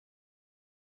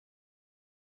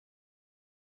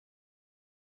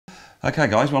Okay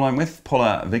guys, well I'm with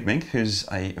Paula Wiegmink, who's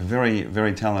a very,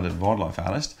 very talented wildlife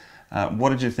artist. What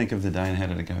did you think of the day and how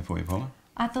did it go for you, Paula?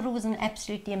 I thought it was an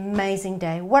absolutely amazing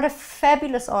day. What a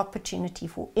fabulous opportunity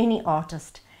for any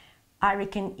artist. I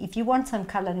reckon if you want some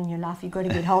colour in your life, you've got to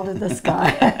get hold of this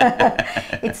guy.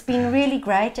 It's been really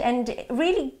great and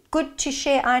really good to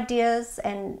share ideas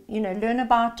and, you know, learn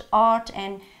about art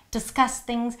and discuss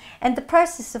things and the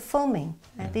process of filming.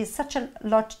 And there's such a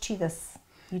lot to this.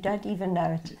 You don't even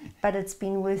know it, but it's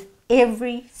been worth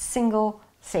every single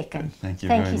second. Thank you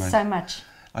very much. Thank you so much.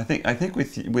 I think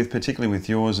with particularly with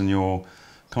yours and your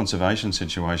conservation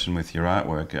situation with your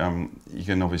artwork, you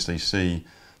can obviously see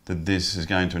that this is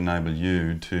going to enable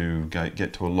you to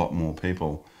get to a lot more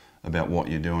people about what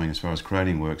you're doing as far as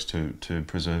creating works to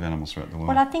preserve animals throughout the world.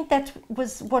 Well, I think that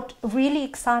was what really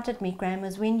excited me, Graham,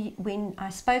 was when I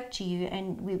spoke to you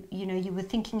and you were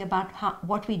thinking about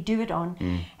what we do it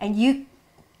on, and you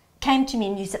came to me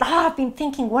and you said, I've been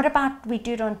thinking, what about we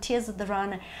do it on Tears of the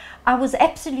Rhino? I was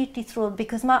absolutely thrilled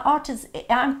because my art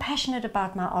I'm passionate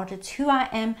about my art. It's who I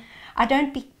am. I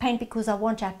don't paint because I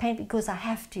want to, I paint because I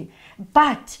have to.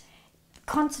 But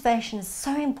conservation is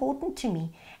so important to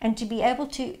me, and to be able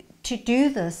to do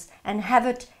this and have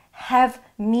it have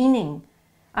meaning.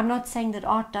 I'm not saying that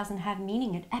art doesn't have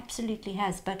meaning, it absolutely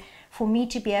has, but for me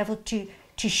to be able to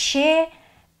share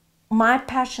my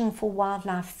passion for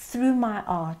wildlife through my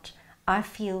art, I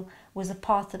feel was a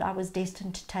path that I was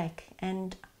destined to take,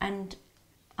 and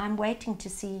I'm waiting to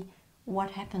see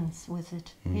what happens with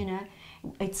it. You know,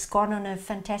 it's gone on a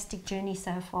fantastic journey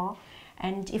so far,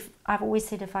 and I've always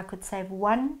said if I could save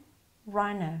one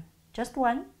rhino, just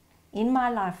one, in my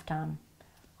lifetime,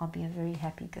 I'll be a very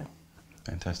happy girl.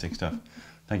 Fantastic stuff.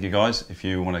 Thank you guys. If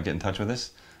you want to get in touch with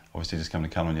us, obviously just come to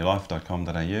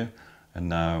colorinyourlife.com.au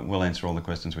and we'll answer all the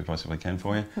questions we possibly can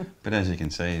for you. But as you can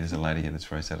see, there's a lady here that's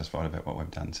very satisfied about what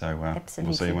we've done. So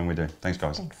we'll see you when we do. Thanks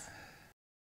guys. Thanks.